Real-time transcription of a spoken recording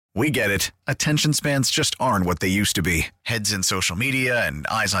We get it. Attention spans just aren't what they used to be. Heads in social media and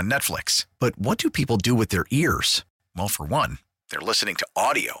eyes on Netflix. But what do people do with their ears? Well, for one, they're listening to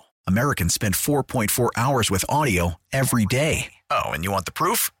audio. Americans spend 4.4 hours with audio every day. Oh, and you want the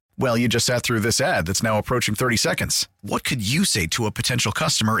proof? Well, you just sat through this ad that's now approaching 30 seconds. What could you say to a potential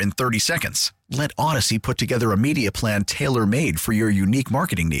customer in 30 seconds? Let Odyssey put together a media plan tailor-made for your unique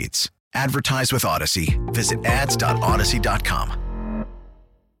marketing needs. Advertise with Odyssey. Visit ads.odyssey.com.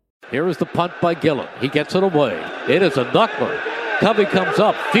 Here is the punt by Gillum. He gets it away. It is a knuckler. Covey comes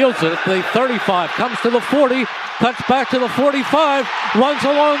up, fields it at the 35, comes to the 40, cuts back to the 45, runs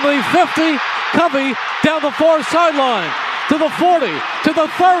along the 50. Covey down the far sideline to the 40, to the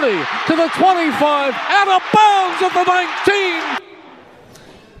 30, to the 25, out of bounds at the 19.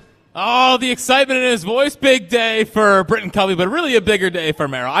 Oh, the excitement in his voice. Big day for Britton Covey, but really a bigger day for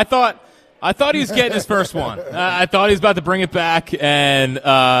Merrill. I thought he was getting his first one. I thought he was about to bring it back, and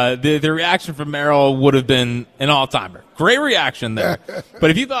the reaction from Merrill would have been an all-timer. Great reaction there.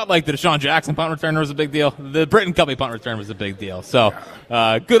 But if you thought like the Deshaun Jackson punt return was a big deal, the Britton Covey punt return was a big deal. So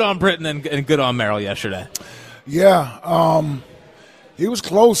good on Britton and good on Merrill yesterday. Yeah, he was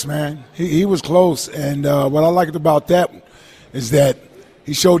close, man. He was close, and what I liked about that is that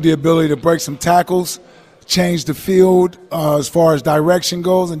he showed the ability to break some tackles, change the field as far as direction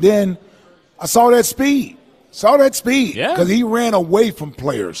goes, and then I saw that speed. Yeah. Because he ran away from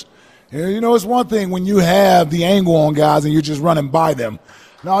players. You know, it's one thing when you have the angle on guys and you're just running by them.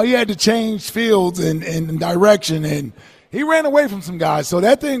 No, he had to change fields and direction, and he ran away from some guys. So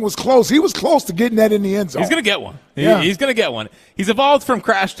that thing was close. He was close to getting that in the end zone. He's going to get one. Yeah. He's going to get one. He's evolved from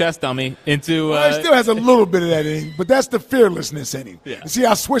crash test dummy into Well, he still has a little bit of that in him, but that's the fearlessness in him. Yeah. You see,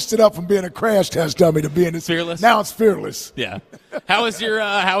 I switched it up from being a crash test dummy to being fearless. Now it's fearless. Yeah. How was your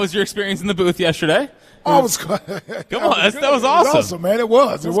experience in the booth yesterday? Come on, that was awesome. It was awesome, man. It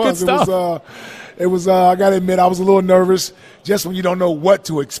was. Good stuff. It was. I got to admit, I was a little nervous just when you don't know what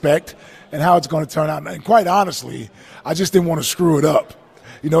to expect and how it's going to turn out. And quite honestly, I just didn't want to screw it up.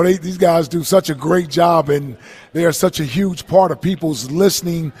 You know, these guys do such a great job, and they are such a huge part of people's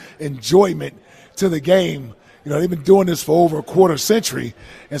listening enjoyment to the game. You know, they've been doing this for over a quarter century.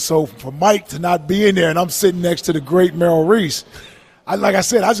 And so for Mike to not be in there, and I'm sitting next to the great Merrill Reese, like I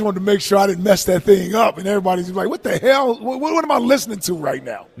said, I just wanted to make sure I didn't mess that thing up. And everybody's like, what the hell? What am I listening to right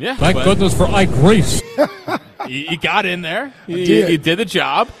now? Yeah. Thank goodness for Ike Reese. You got in there. did. You did the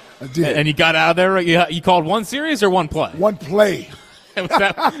job. I did. And you got out of there. You called one series or one play? One play.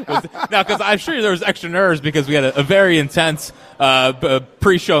 Now, because I'm sure there was extra nerves because we had a very intense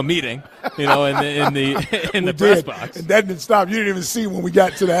pre-show meeting, you know, in the press box. And that didn't stop. You didn't even see when we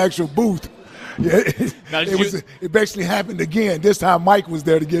got to the actual booth. Yeah, it basically happened again. This time Mike was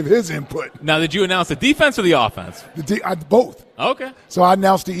there to give his input. Now, did you announce the defense or the offense? Both. Okay. So I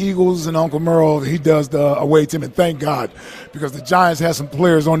announced the Eagles, and Uncle Merle, he does the away team, and thank God, because the Giants had some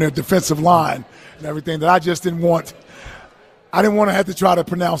players on their defensive line and everything that I just didn't want. I didn't want to have to try to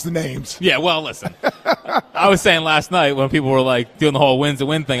pronounce the names. Yeah, well, listen. I was saying last night when people were like doing the whole wins to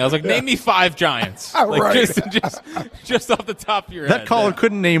win thing, I was like, name me 5 Giants. Like, right. just off the top of your head. That caller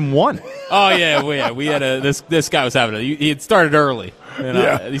couldn't name one. Oh yeah, we had this guy was having it. He had started early. You know,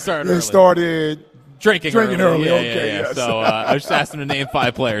 Yeah. He started It early. started Drinking early. Yeah, Okay, yeah. yes. So I just asked him to name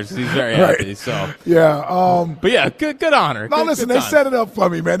 5 players. He's very happy. Right. So yeah. but yeah, good honor. No, listen, they set it up for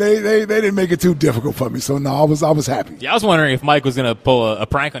me, man. They didn't make it too difficult for me. So no, I was happy. Yeah, I was wondering if Mike was going to pull a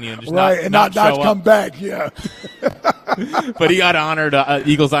prank on you and just not show come up. back. Yeah. But he got honored.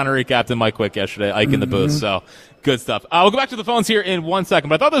 Eagles honorary captain Mike Quick yesterday. Ike in the booth. So good stuff. We'll go back to the phones here in 1 second.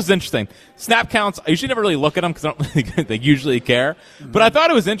 But I thought this was interesting. Snap counts. I usually never really look at them because I don't think they usually care. But I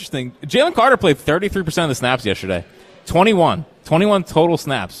thought it was interesting. Jalen Carter played 33% of the snaps yesterday. 21 total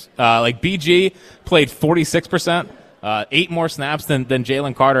snaps. Like BG played 46%. 8 more snaps than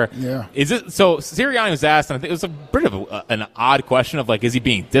Jalen Carter. Yeah. Is it so? Sirianni was asked, and I think it was a bit of an odd question of like, is he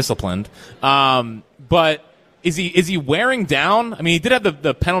being disciplined? But is he wearing down? I mean, he did have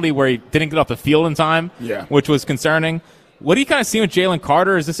the penalty where he didn't get off the field in time, which was concerning. What do you kind of see with Jalen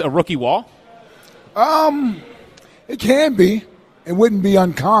Carter? Is this a rookie wall? It can be. It wouldn't be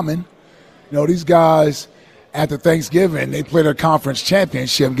uncommon. You know, these guys after Thanksgiving, they play their conference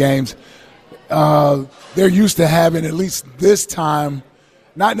championship games. They're used to having, at least this time,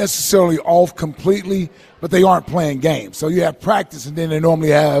 not necessarily off completely, but they aren't playing games. So you have practice, and then they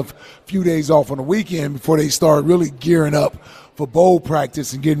normally have a few days off on the weekend before they start really gearing up for bowl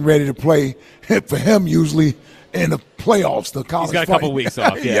practice and getting ready to play, for him usually, in the playoffs, the college. He's got a couple weeks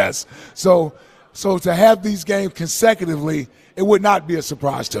off, yeah. Yes. So to have these games consecutively, it would not be a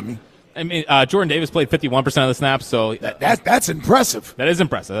surprise to me. I mean, Jordan Davis played 51% of the snaps, so that's impressive. That is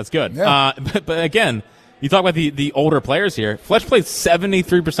impressive. That's good. Yeah. But again, you talk about the older players here. Fletch played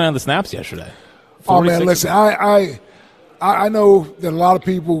 73% of the snaps yesterday. Oh man, listen, I know that a lot of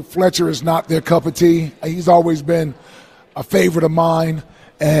people, Fletcher is not their cup of tea. He's always been a favorite of mine,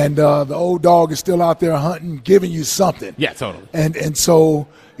 and the old dog is still out there hunting, giving you something. Yeah, totally. And so,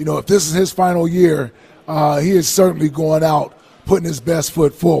 if this is his final year, he is certainly going out, putting his best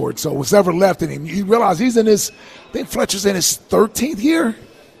foot forward. So what's ever left in him, you realize he's in his, I think Fletcher's in his 13th year?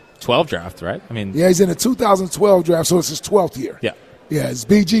 12 draft, right? I mean, yeah, he's in the 2012 draft, so it's his 12th year. Yeah. Yeah, it's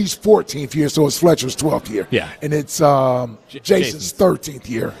BG's 14th year, so it's Fletcher's 12th year. Yeah. And it's Jason's 13th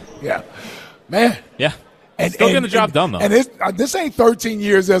year. Yeah. Man. Yeah. Still getting the job done, though. And this ain't 13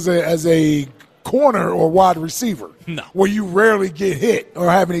 years as a corner or wide receiver. No. Where you rarely get hit or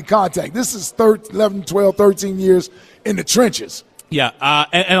have any contact. This is 11, 12, 13 years in the trenches. Yeah.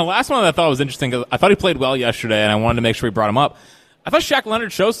 And the last one that I thought was interesting, 'cause I thought he played well yesterday, and I wanted to make sure we brought him up. I thought Shaq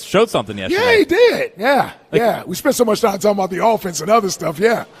Leonard showed something yesterday. Yeah, he did. Yeah. We spent so much time talking about the offense and other stuff.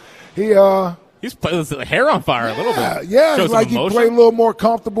 Yeah. He's played with the hair on fire a little bit. Yeah, Showed like some he emotion. played a little more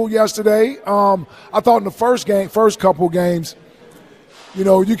comfortable yesterday. I thought in the first couple games,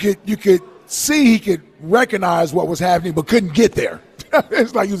 you could see he could recognize what was happening but couldn't get there.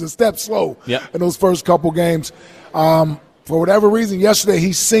 It's like he was a step slow in those first couple games. For whatever reason, yesterday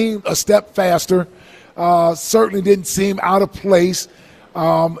he seemed a step faster. Certainly didn't seem out of place,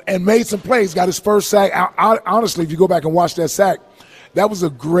 and made some plays. Got his first sack. Honestly, if you go back and watch that sack, that was a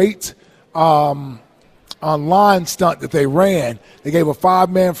great line stunt that they ran. They gave a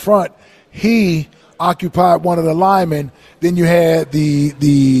 5-man front. He occupied one of the linemen. Then you had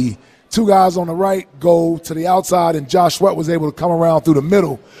the two guys on the right go to the outside, and Josh Sweat was able to come around through the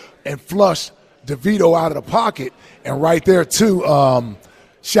middle and flush DeVito out of the pocket. And right there, too,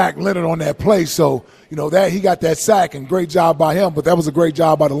 Shaq Leonard on that play. So, that he got that sack, and great job by him, but that was a great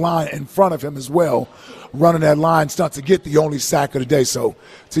job by the line in front of him as well, running that line stunt to get the only sack of the day. So,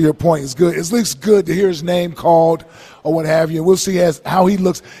 to your point, it's good. It's at least good to hear his name called or what have you. And we'll see how he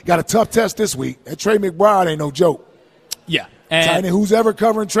looks. Got a tough test this week. That Trey McBride ain't no joke. Yeah. And who's ever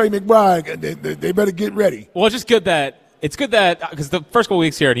covering Trey McBride, they better get ready. Well, it's good that because the first couple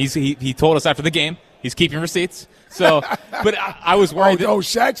weeks here, and he told us after the game he's keeping receipts. So, but I was worried. Oh,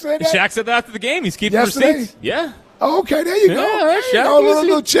 Shaq said that? Shaq said that after the game. He's keeping Yesterday? receipts. Yeah. Oh, okay, there you go. Right, Shaq, a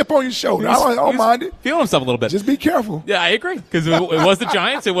little chip on your shoulder. I don't mind it. Feeling himself a little bit. Just be careful. Yeah, I agree. Because it was the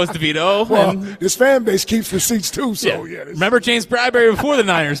Giants. It was DeVito. Well, this fan base keeps receipts too. So remember James Bradbury before the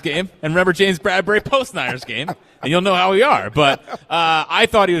Niners game, and remember James Bradbury post Niners game, and you'll know how we are. But I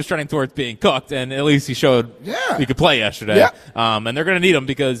thought he was trending towards being cooked, and at least he showed he could play yesterday. Yeah. And they're going to need him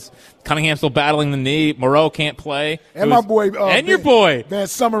because Cunningham's still battling the knee. Moreau can't play. And my boy, your boy Van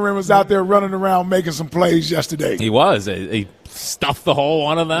Summerlin was out there running around making some plays yesterday. He was. He stuffed the hole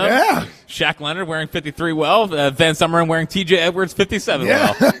one of them. Yeah. Shaq Leonard wearing 53 well. Van Summerlin wearing T.J. Edwards 57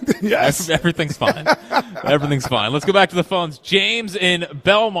 well. Yes. Everything's fine. Everything's fine. Let's go back to the phones. James in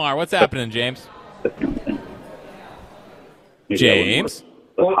Belmar. What's happening, James? James?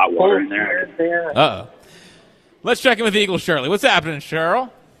 Hot water in there. Uh-oh. Let's check in with Eagle Shirley. What's happening, Cheryl?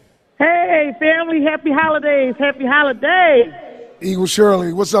 Hey, family. Happy holidays. Happy holidays. Eagle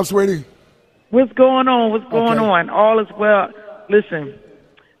Shirley. What's up, sweetie? What's going on? What's going on? All is well. Listen,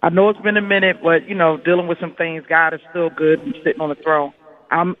 I know it's been a minute, but, dealing with some things, God is still good and sitting on the throne.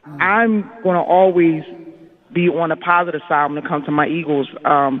 I'm going to always be on the positive side when it comes to my Eagles.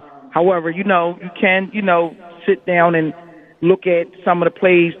 However, you can, sit down and look at some of the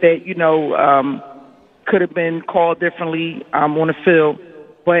plays that, could have been called differently on the field.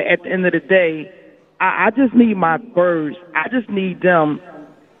 But at the end of the day, I just need my birds. I just need them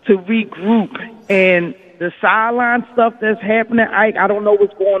to regroup. And the sideline stuff that's happening, I don't know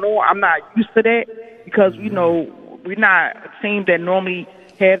what's going on. I'm not used to that because, we're not a team that normally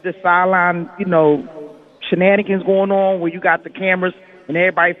have the sideline, shenanigans going on where you got the cameras and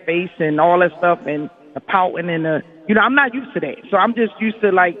everybody's face and all that stuff and the pouting and I'm not used to that. So I'm just used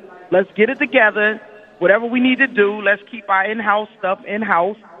to, let's get it together. Whatever we need to do, let's keep our in-house stuff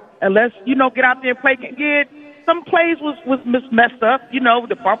in-house. And let's, get out there and play. Yeah, some plays was messed up,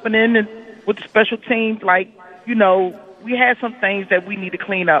 the bumping in and with the special teams. We had some things that we need to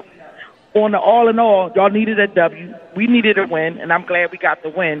clean up. On the all in all, y'all needed a W. We needed a win, and I'm glad we got the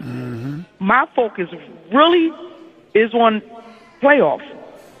win. Mm-hmm. My focus really is on playoffs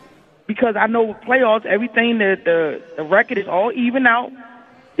because I know with playoffs, everything, the record is all even out,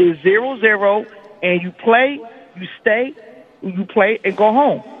 is 0-0, and you play, you stay, you play, and go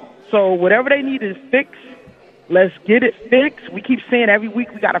home. So whatever they need to fix, Let's get it fixed. We keep saying every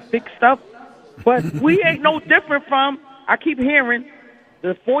week we got to fix stuff. But we ain't no different from, I keep hearing,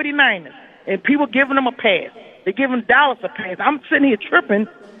 the 49ers. And people giving them a pass. They're giving Dallas a pass. I'm sitting here tripping.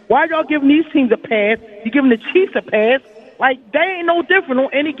 Why y'all giving these teams a pass? You giving the Chiefs a pass? Like, they ain't no different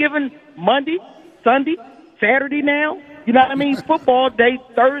on any given Monday, Sunday, Saturday now. You know what I mean? Football day,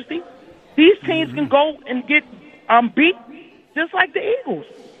 Thursday. These teams can go and get beat just like the Eagles.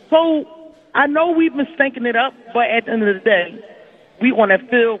 So I know we've been stinking it up, but at the end of the day, we on that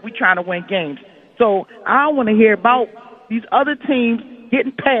field, we trying to win games. So I don't want to hear about these other teams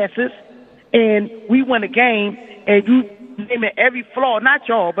getting passes and we win a game and you name it every flaw. Not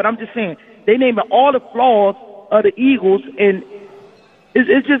y'all, but I'm just saying they name it all the flaws of the Eagles, and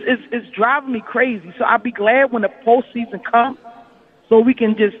it's driving me crazy. So I'll be glad when the postseason comes so we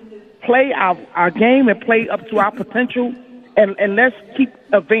can just play our game and play up to our potential, and let's keep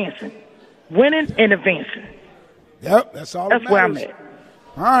advancing, winning and advancing. Yep, that's all. That's where I'm at.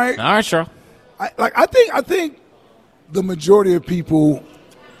 All right, sure. I think the majority of people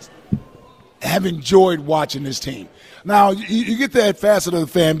have enjoyed watching this team. Now, you get that facet of the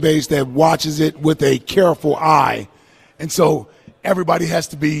fan base that watches it with a careful eye, and so everybody has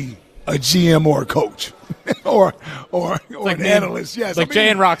to be a GM or a coach or like an analyst. Yes, like Jay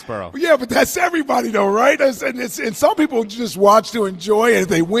in Roxborough. Yeah, but that's everybody, though, right? And some people just watch to enjoy, and if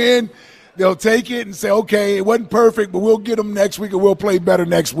they win, they'll take it and say, okay, it wasn't perfect, but we'll get them next week, and we'll play better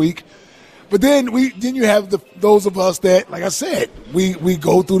next week. But then you have those of us that, like I said, we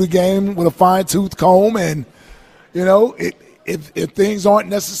go through the game with a fine-tooth comb, and you know, if things aren't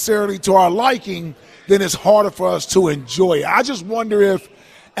necessarily to our liking, then it's harder for us to enjoy it. I just wonder if,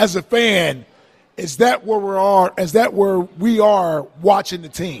 as a fan, is that where we are? Is that where we are watching the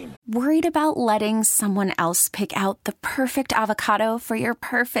team? Worried about letting someone else pick out the perfect avocado for your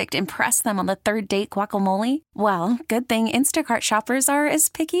perfect impress them on the third date guacamole? Well, good thing Instacart shoppers are as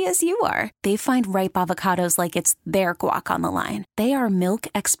picky as you are. They find ripe avocados like it's their guac on the line. They are milk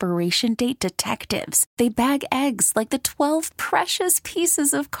expiration date detectives. They bag eggs like the 12 precious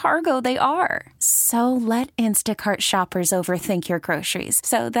pieces of cargo they are. So let Instacart shoppers overthink your groceries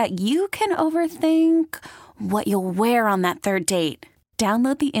so that you can overthink what you'll wear on that third date.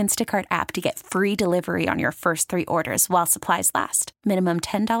 Download the Instacart app to get free delivery on your first 3 orders while supplies last. Minimum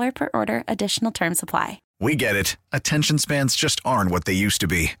 $10 per order. Additional terms apply. We get it. Attention spans just aren't what they used to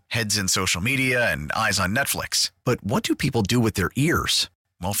be. Heads in social media and eyes on Netflix. But what do people do with their ears?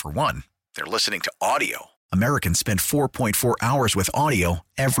 Well, for one, they're listening to audio. Americans spend 4.4 hours with audio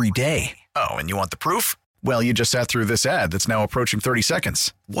every day. Oh, and you want the proof? Well, you just sat through this ad that's now approaching 30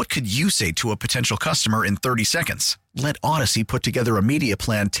 seconds. What could you say to a potential customer in 30 seconds? Let Odyssey put together a media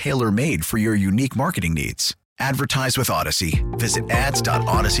plan tailor-made for your unique marketing needs. Advertise with Odyssey. Visit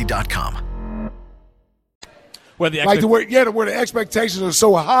ads.odyssey.com. Where the expectations are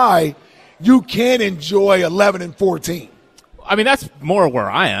so high, you can enjoy 11 and 14. I mean, that's more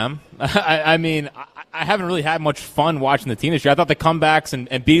where I am. I mean, I haven't really had much fun watching the team this year. I thought the comebacks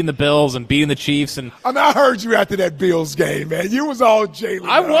and beating the Bills and beating the Chiefs. And I mean, I heard you after that Bills game, man. You was all Jalen.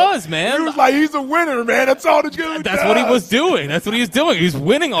 I was, man. You was like, he's a winner, man. That's all that good. That's what he was doing. That's what he was doing. He was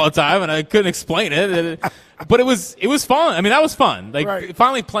winning all the time, and I couldn't explain it. But it was fun. I mean, that was fun. Like, right.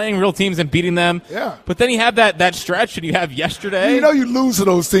 Finally playing real teams and beating them. Yeah. But then you have that stretch, and you have yesterday. You know you lose to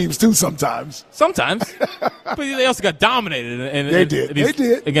those teams, too, sometimes. Sometimes. But they also got dominated. They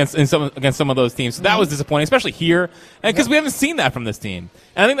did. Against some of those teams. So that was disappointing, especially here. And because we haven't seen that from this team.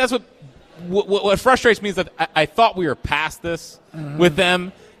 And I think that's what frustrates me is that I thought we were past this with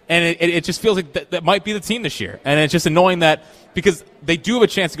them. And it just feels like that might be the team this year. And it's just annoying that because they do have a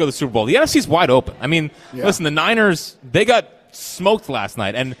chance to go to the Super Bowl. The NFC's wide open. I mean, Listen, the Niners, they got smoked last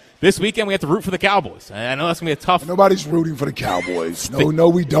night. And this weekend we have to root for the Cowboys. I know that's going to be a tough. Nobody's rooting for the Cowboys. No,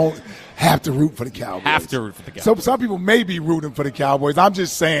 we don't have to root for the Cowboys. Have to root for the Cowboys. So some people may be rooting for the Cowboys. I'm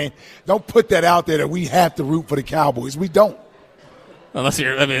just saying, don't put that out there that we have to root for the Cowboys. We don't.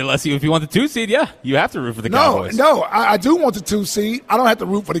 If you want the 2 seed, yeah, you have to root for the Cowboys. No, I do want the 2 seed. I don't have to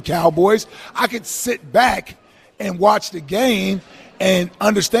root for the Cowboys. I could sit back and watch the game and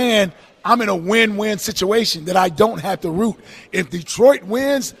understand I'm in a win-win situation that I don't have to root. If Detroit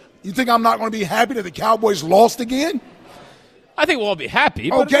wins, you think I'm not going to be happy that the Cowboys lost again? I think we'll all be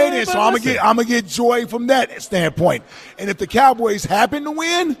happy. Okay, then, so I'm gonna get joy from that standpoint. And if the Cowboys happen to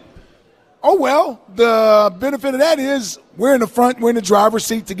win, oh well, the benefit of that is we're in the driver's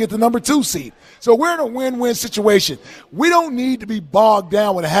seat to get the number 2 seed. So we're in a win-win situation. We don't need to be bogged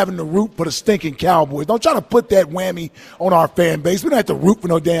down with having to root for the stinking Cowboys. Don't try to put that whammy on our fan base. We don't have to root for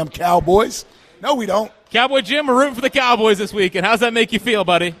no damn Cowboys. No, we don't. Cowboy Jim, we're rooting for the Cowboys this week. And how's that make you feel,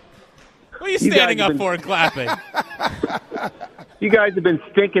 buddy? What are you standing up for and clapping? You guys have been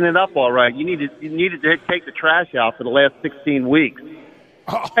stinking it up all right. You needed to take the trash out for the last 16 weeks.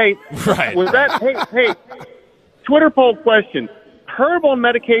 Hey, right. Was that? Hey, Twitter poll question: Herb on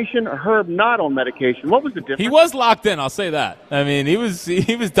medication or Herb not on medication? What was the difference? He was locked in. I'll say that. I mean, he was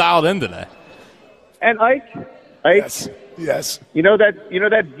dialed in today. And Ike. Yes. You know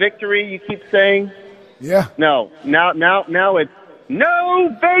that victory you keep saying? Yeah. No. Now it's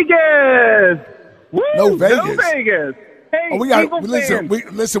no Vegas. Woo, No Vegas. No Vegas. Hey, We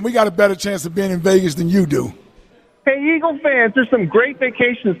got a better chance of being in Vegas than you do. Hey, Eagle fans, there's some great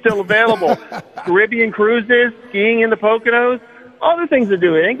vacations still available. Caribbean cruises, skiing in the Poconos, other things to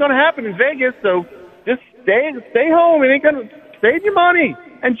do. It ain't going to happen in Vegas, so just stay home. It ain't going to save your money.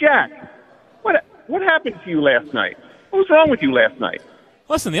 And Jack, what happened to you last night? What was wrong with you last night?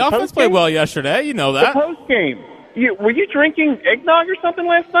 Listen, the offense played well yesterday. You know that. The post game. Were you drinking eggnog or something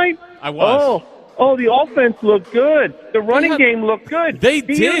last night? I was. Oh, the offense looked good. The running game looked good. They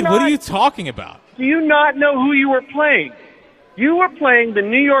did. What are you talking about? Do you not know who you were playing? You were playing the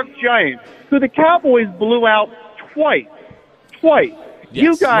New York Giants, who the Cowboys blew out twice. Yes,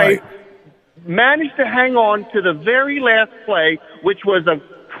 You guys managed to hang on to the very last play, which was a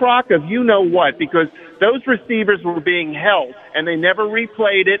crock of you-know-what, because those receivers were being held, and they never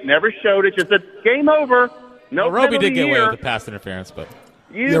replayed it, never showed it, just said, game over. No, Roby did get away with the pass interference, but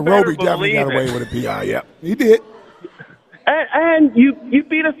Roby definitely got away with a PI. Yeah, he did. And you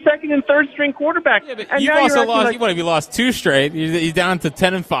beat a second and third string quarterback. Yeah, but and you've now also you're lost. like, You lost 2 straight. You're down to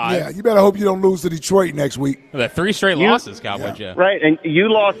 10-5. Yeah, you better hope you don't lose to Detroit next week. That 3 straight losses, Cowboys. Yeah. Right, and you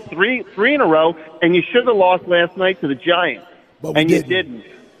lost three in a row, and you should have lost last night to the Giants, But we you didn't.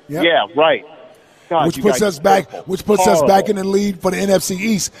 Yep. Yeah, right. God, Which puts us back in the lead for the NFC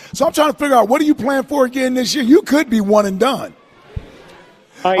East. So I'm trying to figure out, what are you playing for again this year? You could be one and done.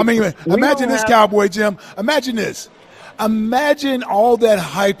 Imagine this, Cowboy Jim. Imagine this. Imagine all that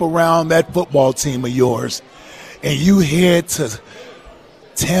hype around that football team of yours, and you head to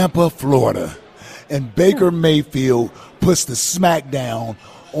Tampa, Florida, and Baker Mayfield puts the smackdown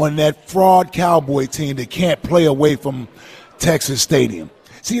on that fraud Cowboy team that can't play away from Texas Stadium.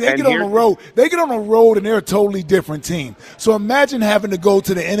 See, they get on the road. They get on the road, and they're a totally different team. So imagine having to go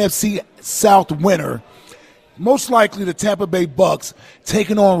to the NFC South winner, most likely the Tampa Bay Bucks,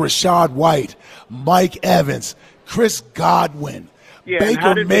 taking on Rachaad White, Mike Evans, Chris Godwin,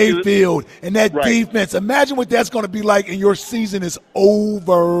 Baker Mayfield, and that defense. Imagine what that's going to be like, and your season is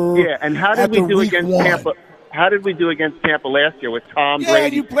over. Yeah, and how did we do against Tampa? How did we do against Tampa last year with Tom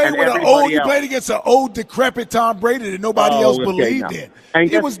Brady? You played you played against an old, decrepit Tom Brady that nobody else believed in. And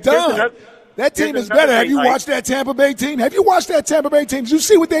it was done. That team is better. Have you watched that Tampa Bay team? Have you watched that Tampa Bay team? Did you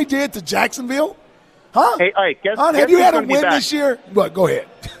see what they did to Jacksonville? Huh? Hey, Ike, have you had a win this year? What? Go ahead.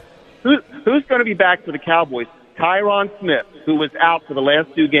 Who's going to be back for the Cowboys? Tyron Smith, who was out for the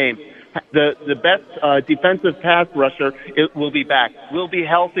last 2 games. The best defensive pass rusher will be back. We'll be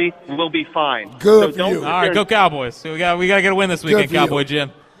healthy. We'll be fine. Good for you. All right, go Cowboys. We got to get a win this weekend, Cowboy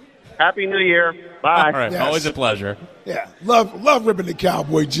Jim. Happy New Year. Bye. All right, always a pleasure. Yeah, love ripping the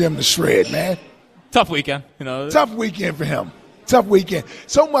Cowboy Jim to shred, man. Tough weekend, Tough weekend for him. Tough weekend.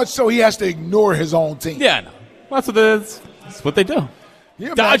 So much so he has to ignore his own team. Yeah, I know. That's what they do.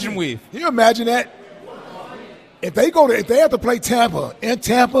 Dodge and weave. Can you imagine that? If they have to play Tampa in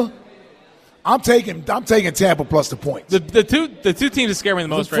Tampa, I'm taking Tampa plus the points. The two teams that scare me the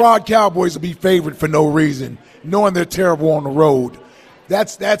most. The fraud Cowboys will be favored for no reason, knowing they're terrible on the road.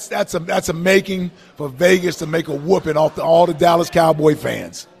 That's a making for Vegas to make a whooping off all the Dallas Cowboy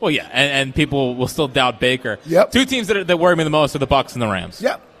fans. Well, yeah, and people will still doubt Baker. Yep. 2 teams that worry me the most are the Bucs and the Rams.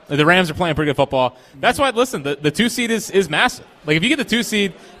 Yep. The Rams are playing pretty good football. That's why, listen, the 2 seed is massive. Like, if you get the 2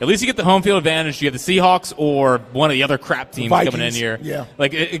 seed, at least you get the home field advantage. You have the Seahawks or one of the other crap teams coming in here. Yeah.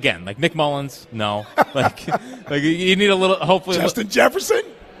 Like, again, like Nick Mullins, no. like you need a little, hopefully. Justin Jefferson?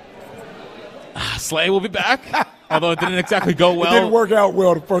 Slay will be back, although it didn't exactly go well. It didn't work out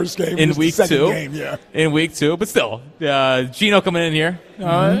well the first game. In week 2. Game, yeah. In week 2, but still. Geno coming in here.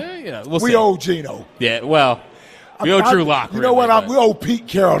 We'll see. We owe Geno. Yeah, well. We owe Drew Lock. You know what? We owe Pete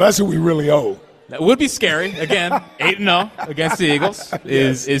Carroll. That's who we really owe. That would be scary. Again, 8-0 against the Eagles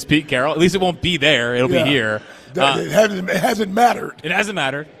is Pete Carroll. At least it won't be there. It'll be here. It hasn't mattered. It hasn't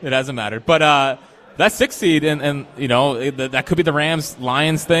mattered. But that 6th seed, and that could be the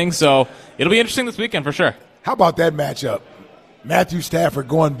Rams-Lions thing. So it'll be interesting this weekend for sure. How about that matchup? Matthew Stafford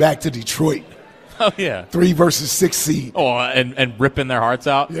going back to Detroit. Oh, yeah. 3 versus 6 seed. Oh, and ripping their hearts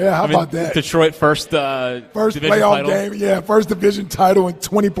out. Yeah, how about that? Detroit first division playoff title. game. Yeah, first division title in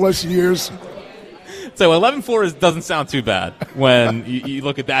 20-plus years. So 11-4 doesn't sound too bad when you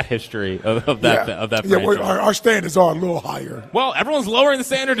look at that history of that franchise. Yeah, our standards are a little higher. Well, everyone's lowering the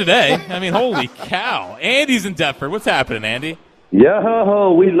standard today. I mean, holy cow. Andy's in Deptford. What's happening, Andy?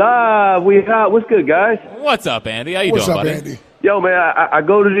 Yo, we live. We hot. What's good, guys? What's up, Andy? How you doing, buddy? Andy? Yo, man, I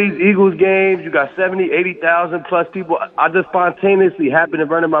go to these Eagles games. You got 70, 80,000 plus people. I just spontaneously happen to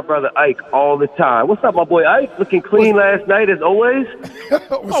run into my brother Ike all the time. What's up, my boy Ike? Looking clean last night as always.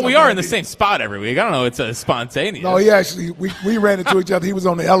 We are in the same spot every week. I don't know. It's spontaneous. No, we ran into each other. He was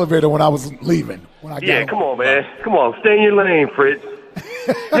on the elevator when I was leaving. Come on, man. Come on. Stay in your lane, Fritz.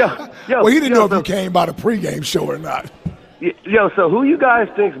 Well, he didn't know if you came by the pregame show or not. Yo, so who you guys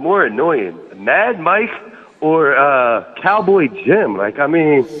think's more annoying, Mad Mike or Cowboy Jim? Like, I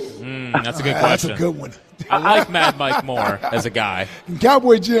mean, that's a good question. That's a good one. I like Mad Mike more as a guy. And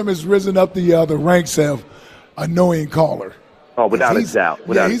Cowboy Jim has risen up the ranks of annoying caller. Oh, without a doubt.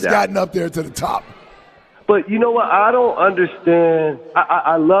 He's gotten up there to the top. But you know what? I don't understand.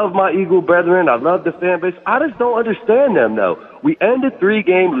 I love my Eagle brethren. I love the fan base. I just don't understand them, though. We ended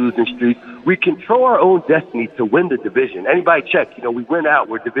 3-game losing streak. We control our own destiny to win the division. Anybody check, we win out.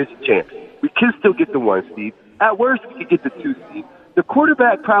 We're division champs. We can still get the 1 seed. At worst, we could get the 2 seed. The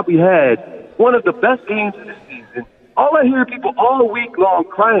quarterback probably had one of the best games of the season. All I hear people all week long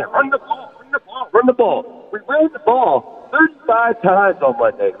crying, run the ball, run the ball, run the ball. We ran the ball 35 times on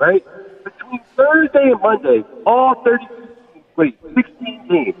Monday, right? Between Thursday and Monday, all 32 teams played 16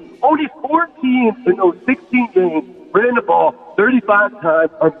 games. Only 4 teams in those 16 games ran the ball 35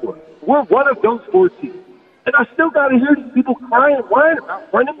 times or more. We're one of those 4 teams. And I still got to hear these people crying and whining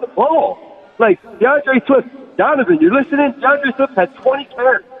about running the ball. Like DeAndre Swift, Donovan, you're listening? DeAndre Swift had 20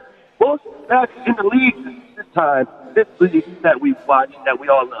 carries. Most backs in the league this league that we watch, that we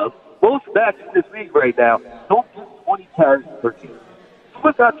all love, most backs in this league right now don't get 20 carries per game.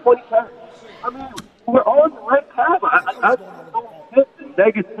 Swift got 20 carries. I mean, we're on the right path. I don't get the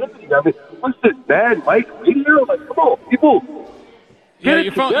negativity. I mean, what's this bad Mike radio? Like, come on, people.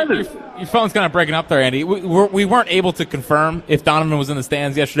 Your phone's kind of breaking up there, Andy. We weren't able to confirm if Donovan was in the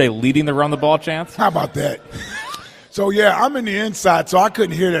stands yesterday leading the run-the-ball chance. How about that? So, I'm in the inside, so I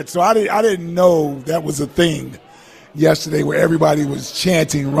couldn't hear that. So I didn't know that was a thing yesterday where everybody was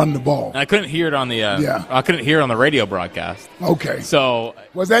chanting run the ball. And I couldn't hear it on the I couldn't hear it on the radio broadcast. Okay. So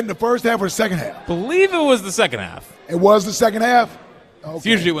was that in the first half or the second half? I believe it was the second half. It was the second half? Okay. It's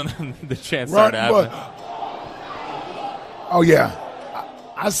usually when the chance started happening. Oh, yeah.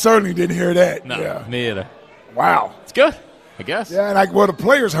 I certainly didn't hear that. No, me either. Wow. It's good, I guess. Yeah, and the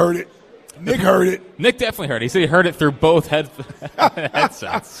players heard it. Nick heard it. Nick definitely heard it. He said he heard it through both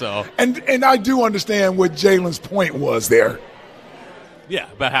headsets. So and I do understand what Jalen's point was there.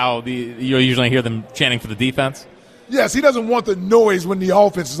 Yeah, about how you usually hear them chanting for the defense. Yes, he doesn't want the noise when the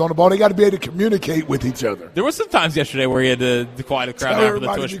offense is on the ball. They got to be able to communicate with each other. There were some times yesterday where he had to quiet the crowd after the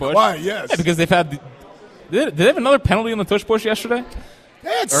tush push. Quiet, yes. Yeah, because they've had did they have another penalty on the tush push yesterday? They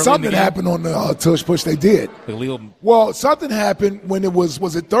had something happen on the tush push. They did. Well, something happened when it was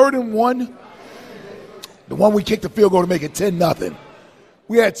it 3rd and 1? The one we kicked the field goal to make it 10-0.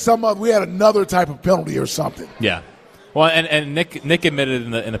 We had another type of penalty or something. Yeah. Well, and Nick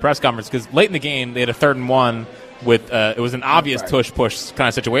admitted in the press conference because late in the game they had a 3rd and 1 with it was an obvious tush push kind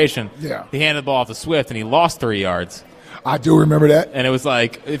of situation. Yeah. He handed the ball off to Swift and he lost 3 yards. I do remember that. And it was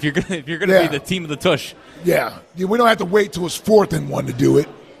like if you're gonna be the team of the tush. Yeah, we don't have to wait till it's 4th and 1 to do it.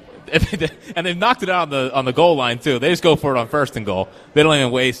 And they've knocked it out on the goal line too. They just go for it on 1st and goal. They don't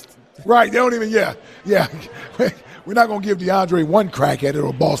even waste. Right, they don't even. Yeah. We're not going to give DeAndre one crack at it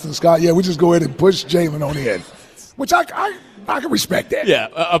or Boston Scott. Yeah, we just go ahead and push Jalen on in, which I can respect that.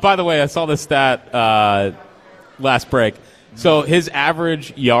 Yeah. By the way, I saw this stat last break. So his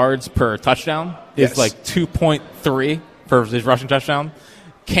average yards per touchdown is like 2.3 for his rushing touchdown.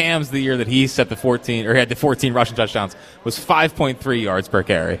 Cam's the year that he set the 14 or he had the 14 rushing touchdowns was 5.3 yards per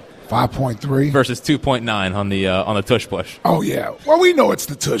carry. 5.3 versus 2.9 on the tush push. Oh yeah. Well, we know it's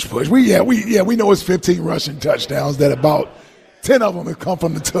the tush push. We know it's 15 rushing touchdowns. That about 10 of them have come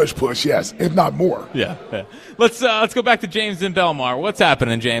from the tush push. Yes, if not more. Yeah. Let's go back to James in Belmar. What's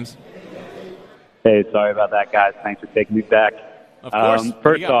happening, James? Hey, sorry about that, guys. Thanks for taking me back. Of course.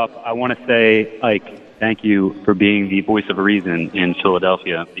 First off, I want to say, Ike, thank you for being the voice of reason in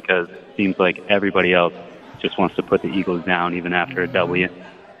Philadelphia because it seems like everybody else just wants to put the Eagles down even after a W.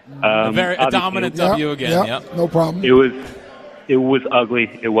 A dominant W again. Yep. No problem. It was ugly.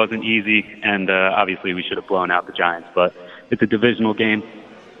 It wasn't easy, and obviously we should have blown out the Giants. But it's a divisional game.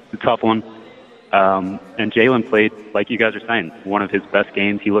 It's a tough one. And Jalen played, like you guys are saying, one of his best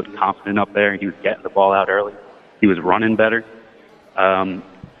games. He looked confident up there. He was getting the ball out early. He was running better.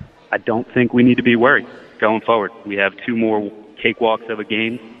 I don't think we need to be worried going forward. We have 2 more cakewalks of a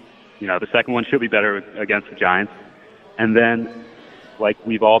game. The second one should be better against the Giants. And then, like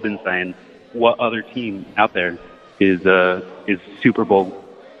we've all been saying, what other team out there is Super Bowl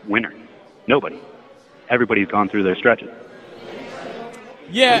winner? Nobody. Everybody's gone through their stretches.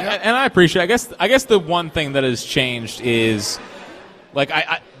 Yeah, and I appreciate it. I guess the one thing that has changed is, like,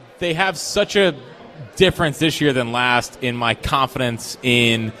 they have such a difference this year than last in my confidence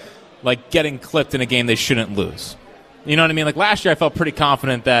in, like, getting clipped in a game they shouldn't lose. You know what I mean? Like, last year I felt pretty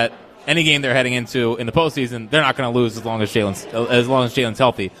confident that any game they're heading into in the postseason, they're not going to lose as long as Jalen's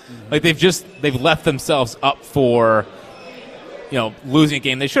healthy. Mm-hmm. Like, they've left themselves up for, losing a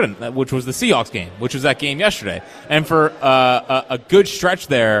game they shouldn't, which was the Seahawks game, which was that game yesterday. And for a good stretch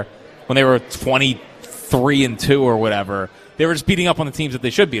there, when they were 23-2 or whatever, they were just beating up on the teams that they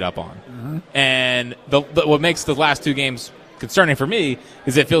should beat up on. Mm-hmm. And what makes the last 2 games concerning for me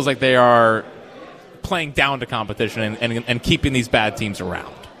is it feels like they are playing down to competition and keeping these bad teams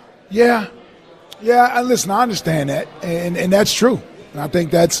around. Yeah. And listen, I understand that, and that's true. And I think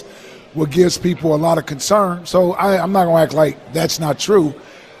that's what gives people a lot of concern. So I'm not going to act like that's not true.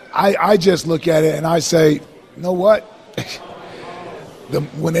 I just look at it and I say, you know what?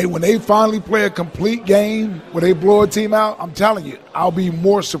 When they finally play a complete game where they blow a team out, I'm telling you, I'll be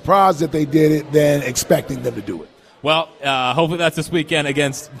more surprised that they did it than expecting them to do it. Well, hopefully that's this weekend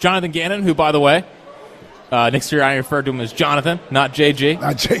against Jonathan Gannon, who, by the way, next year I refer to him as Jonathan, not JG.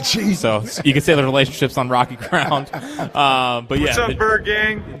 Not JG. So you can say the relationship's on rocky ground. But what's up, Bird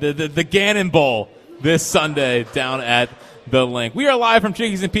Gang? The Gannon Bowl this Sunday down at the Link. We are live from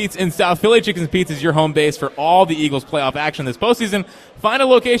Chickies and Pete's in South Philly. Chickies and Pete's is your home base for all the Eagles playoff action this postseason. Find a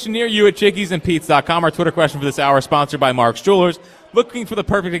location near you at chickiesandpete's.com. Our Twitter question for this hour is sponsored by Mark's Jewelers. Looking for the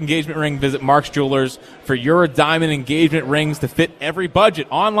perfect engagement ring? Visit Mark's Jewelers for your diamond engagement rings to fit every budget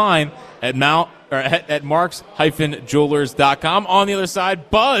online at marks-jewelers.com. On the other side,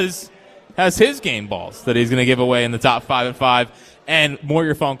 Buzz has his game balls that he's going to give away in the top 5 and 5, and more of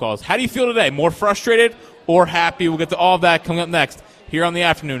your phone calls. How do you feel today? More frustrated or happy? We'll get to all of that coming up next here on the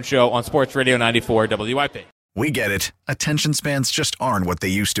afternoon show on Sports Radio 94 WIP. We get it. Attention spans just aren't what they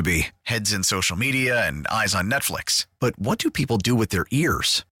used to be. Heads in social media and eyes on Netflix. But what do people do with their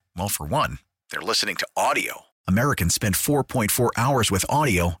ears? Well, for one, they're listening to audio. Americans spend 4.4 hours with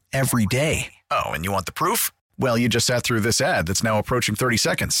audio every day. Oh, and you want the proof? Well, you just sat through this ad that's now approaching 30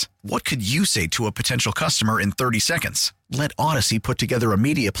 seconds. What could you say to a potential customer in 30 seconds? Let Odyssey put together a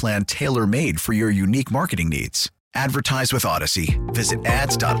media plan tailor-made for your unique marketing needs. Advertise with Odyssey. Visit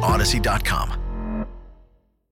ads.odyssey.com.